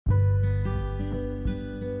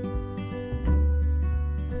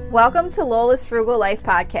Welcome to Lola's Frugal Life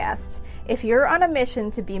Podcast. If you're on a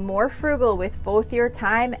mission to be more frugal with both your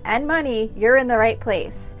time and money, you're in the right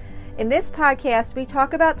place. In this podcast, we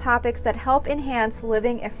talk about topics that help enhance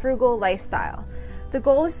living a frugal lifestyle. The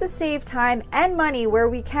goal is to save time and money where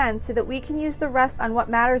we can so that we can use the rest on what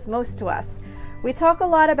matters most to us. We talk a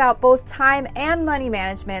lot about both time and money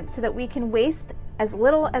management so that we can waste as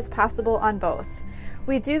little as possible on both.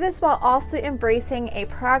 We do this while also embracing a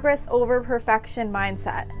progress over perfection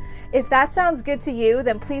mindset. If that sounds good to you,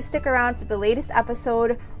 then please stick around for the latest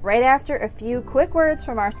episode right after a few quick words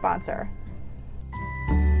from our sponsor.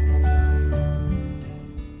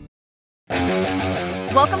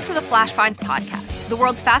 Welcome to the Flash Finds Podcast, the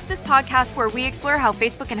world's fastest podcast where we explore how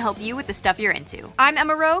Facebook can help you with the stuff you're into. I'm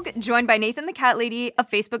Emma Rogue, joined by Nathan the Cat Lady, a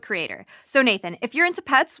Facebook creator. So Nathan, if you're into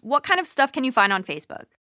pets, what kind of stuff can you find on Facebook?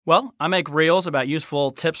 Well, I make reels about useful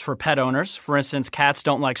tips for pet owners. For instance, cats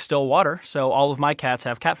don't like still water, so all of my cats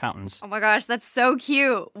have cat fountains. Oh my gosh, that's so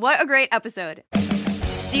cute. What a great episode.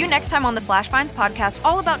 See you next time on the Flash Finds Podcast,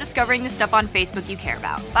 all about discovering the stuff on Facebook you care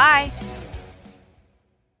about. Bye.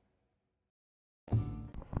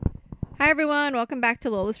 Hi everyone, welcome back to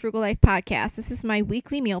Lola's Frugal Life Podcast. This is my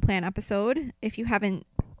weekly meal plan episode. If you haven't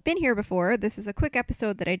been here before, this is a quick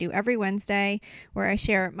episode that I do every Wednesday where I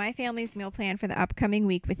share my family's meal plan for the upcoming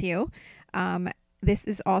week with you. This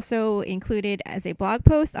is also included as a blog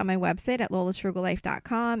post on my website at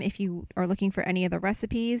lolasfrugallife.com. If you are looking for any of the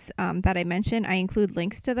recipes that I mentioned, I include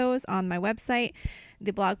links to those on my website.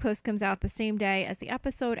 The blog post comes out the same day as the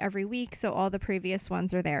episode every week, so all the previous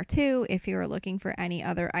ones are there too if you're looking for any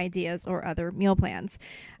other ideas or other meal plans.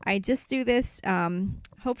 I just do this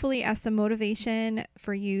hopefully as some motivation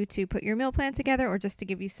for you to put your meal plan together, or just to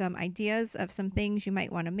give you some ideas of some things you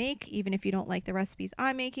might want to make. Even if you don't like the recipes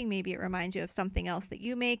I'm making, maybe it reminds you of something else that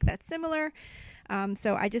you make that's similar.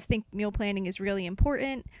 So I just think meal planning is really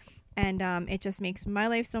important, and it just makes my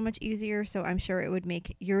life so much easier, so I'm sure it would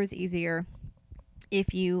make yours easier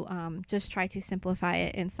if you just try to simplify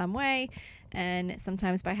it in some way. And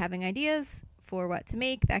sometimes by having ideas for what to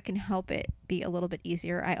make, that can help it be a little bit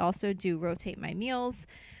easier. I also do rotate my meals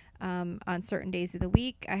on certain days of the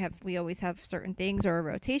week. We always have certain things or a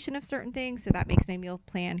rotation of certain things, so that makes my meal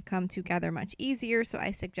plan come together much easier. So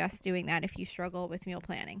I suggest doing that if you struggle with meal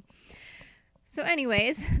planning. So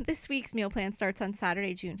anyways, this week's meal plan starts on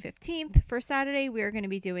Saturday, June 15th. For Saturday, we're going to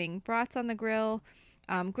be doing brats on the grill,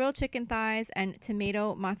 grilled chicken thighs, and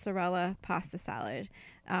tomato mozzarella pasta salad.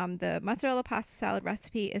 The mozzarella pasta salad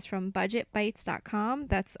recipe is from budgetbites.com.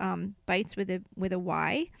 That's bites with a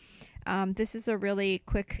Y. This is a really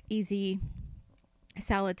quick, easy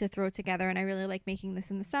salad to throw together, and I really like making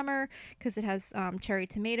this in the summer because it has cherry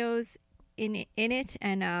tomatoes in it,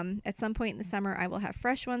 and at some point in the summer I will have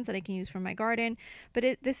fresh ones that I can use from my garden.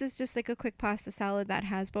 But this is just like a quick pasta salad that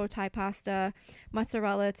has bow tie pasta,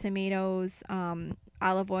 mozzarella, tomatoes,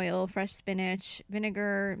 olive oil, fresh spinach,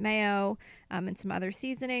 vinegar, mayo, and some other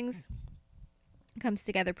seasonings. It comes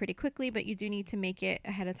together pretty quickly, but you do need to make it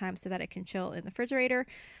ahead of time so that it can chill in the refrigerator.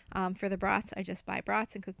 For the brats, I just buy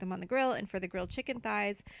brats and cook them on the grill. And for the grilled chicken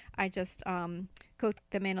thighs, I just cook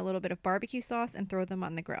them in a little bit of barbecue sauce and throw them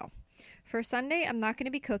on the grill. For Sunday, I'm not going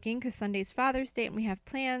to be cooking because Sunday's Father's Day and we have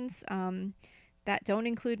plans that don't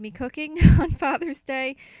include me cooking on Father's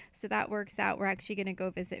Day. So that works out. We're actually going to go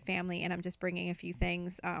visit family, and I'm just bringing a few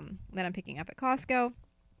things that I'm picking up at Costco.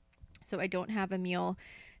 So I don't have a meal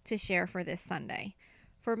to share for this Sunday.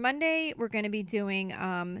 For Monday, we're going to be doing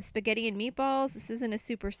spaghetti and meatballs. This isn't a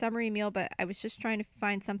super summery meal, but I was just trying to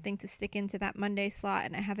find something to stick into that Monday slot,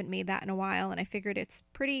 and I haven't made that in a while, and I figured it's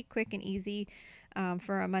pretty quick and easy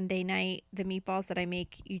for a Monday night. The meatballs that I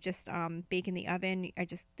make, you just bake in the oven.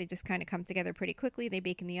 They just kind of come together pretty quickly. They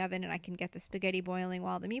bake in the oven, and I can get the spaghetti boiling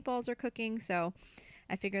while the meatballs are cooking, so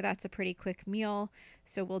I figure that's a pretty quick meal.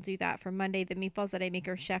 So we'll do that for Monday. The meatballs that I make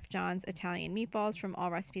are Chef John's Italian meatballs from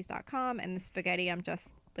allrecipes.com, and the spaghetti, I'm just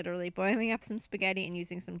literally boiling up some spaghetti and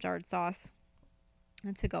using some jarred sauce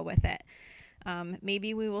to go with it.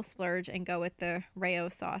 Maybe we will splurge and go with the Rayo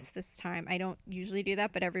sauce this time. I don't usually do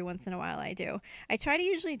that, but every once in a while I do. I try to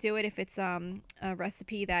usually do it if it's a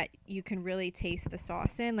recipe that you can really taste the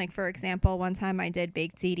sauce in. Like, for example, one time I did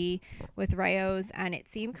baked ziti with Rayos, and it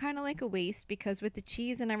seemed kind of like a waste because with the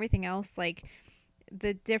cheese and everything else, like,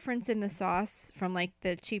 the difference in the sauce from like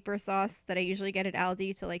the cheaper sauce that I usually get at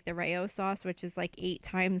Aldi to like the Rayo sauce, which is like 8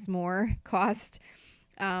 times more cost,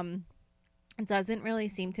 doesn't really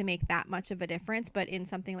seem to make that much of a difference. But in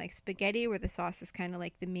something like spaghetti, where the sauce is kind of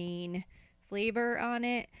like the main flavor on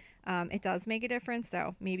it, it does make a difference.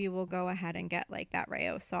 So maybe we'll go ahead and get like that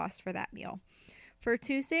Rayo sauce for that meal. For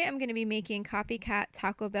Tuesday, I'm going to be making Copycat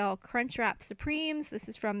Taco Bell Crunchwrap Supremes. This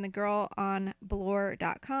is from the girl on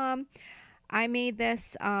Blore.com. I made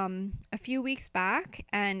this a few weeks back,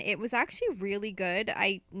 and it was actually really good.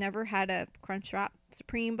 I never had a Crunchwrap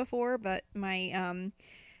Supreme before, but my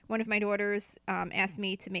one of my daughters asked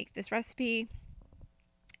me to make this recipe.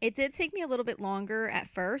 It did take me a little bit longer at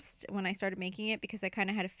first when I started making it because I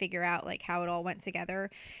kind of had to figure out like how it all went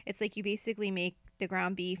together. It's like you basically make the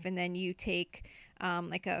ground beef and then you take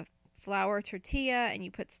like a flour tortilla and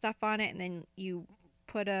you put stuff on it, and then you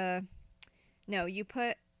put I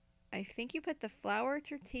think you put the flour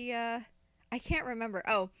tortilla. I can't remember.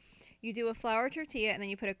 Oh, you do a flour tortilla and then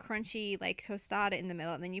you put a crunchy like tostada in the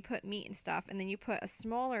middle, and then you put meat and stuff, and then you put a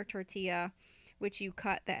smaller tortilla, which you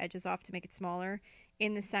cut the edges off to make it smaller,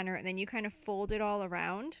 in the center, and then you kind of fold it all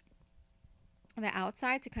around the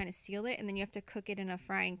outside to kind of seal it, and then you have to cook it in a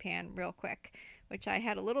frying pan real quick, which I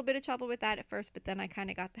had a little bit of trouble with that at first, but then I kind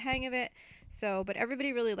of got the hang of it. So, but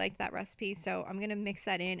everybody really liked that recipe, so I'm going to mix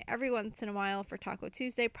that in every once in a while for Taco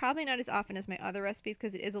Tuesday. Probably not as often as my other recipes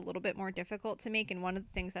because it is a little bit more difficult to make, and one of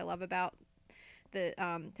the things I love about the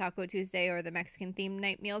Taco Tuesday or the Mexican themed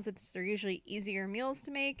night meals, they're usually easier meals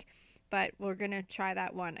to make, but we're going to try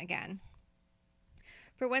that one again.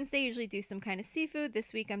 For Wednesday, I usually do some kind of seafood.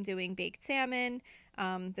 This week I'm doing baked salmon.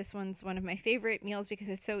 This one's one of my favorite meals because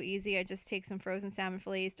it's so easy. I just take some frozen salmon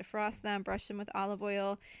fillets, defrost them, brush them with olive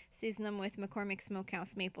oil, season them with McCormick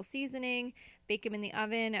Smokehouse maple seasoning, bake them in the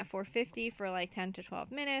oven at 450 for like 10 to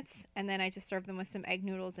 12 minutes, and then I just serve them with some egg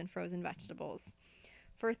noodles and frozen vegetables.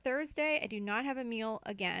 For Thursday, I do not have a meal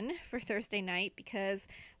again for Thursday night because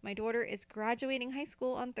my daughter is graduating high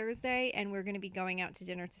school on Thursday and we're going to be going out to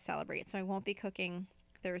dinner to celebrate, so I won't be cooking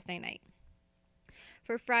Thursday night.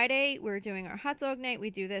 For Friday, we're doing our hot dog night.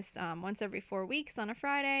 We do this once every 4 weeks on a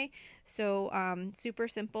Friday. So super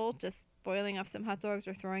simple, just boiling up some hot dogs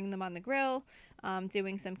or throwing them on the grill,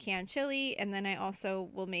 doing some canned chili, and then I also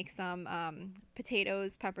will make some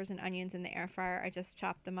potatoes, peppers, and onions in the air fryer. I just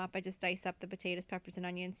chop them up. I just dice up the potatoes, peppers, and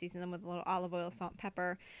onions, season them with a little olive oil, salt, and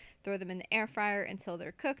pepper, throw them in the air fryer until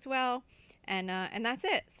they're cooked well. And that's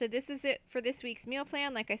it. So this is it for this week's meal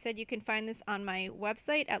plan. Like I said, you can find this on my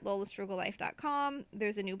website at lolasfrugallife.com.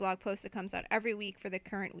 There's a new blog post that comes out every week for the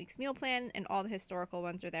current week's meal plan, and all the historical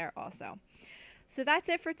ones are there also. So that's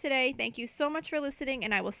it for today. Thank you so much for listening,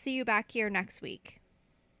 and I will see you back here next week.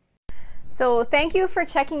 So thank you for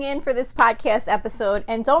checking in for this podcast episode.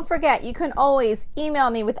 And don't forget, you can always email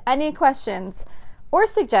me with any questions or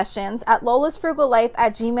suggestions at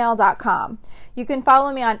lolasfrugallife@gmail.com. You can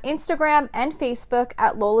follow me on Instagram and Facebook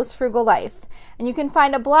at Lola's Frugal Life. And you can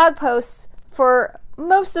find a blog post for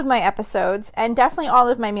most of my episodes and definitely all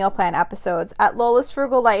of my meal plan episodes at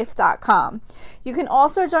lolasfrugallife.com. You can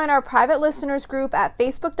also join our private listeners group at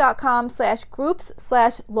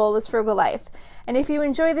facebook.com/groups/lolasfrugallife. And if you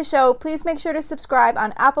enjoy the show, please make sure to subscribe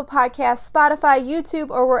on Apple Podcasts, Spotify, YouTube,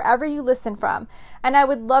 or wherever you listen from. And I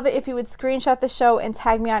would love it if you would screenshot the show and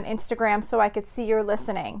tag me on Instagram so I could see you're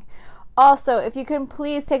listening. Also, if you can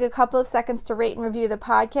please take a couple of seconds to rate and review the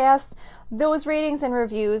podcast. Those ratings and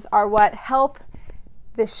reviews are what help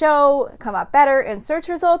the show come up better in search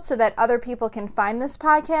results so that other people can find this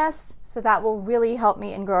podcast. So that will really help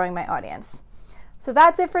me in growing my audience. So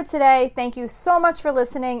that's it for today. Thank you so much for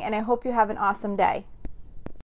listening, and I hope you have an awesome day.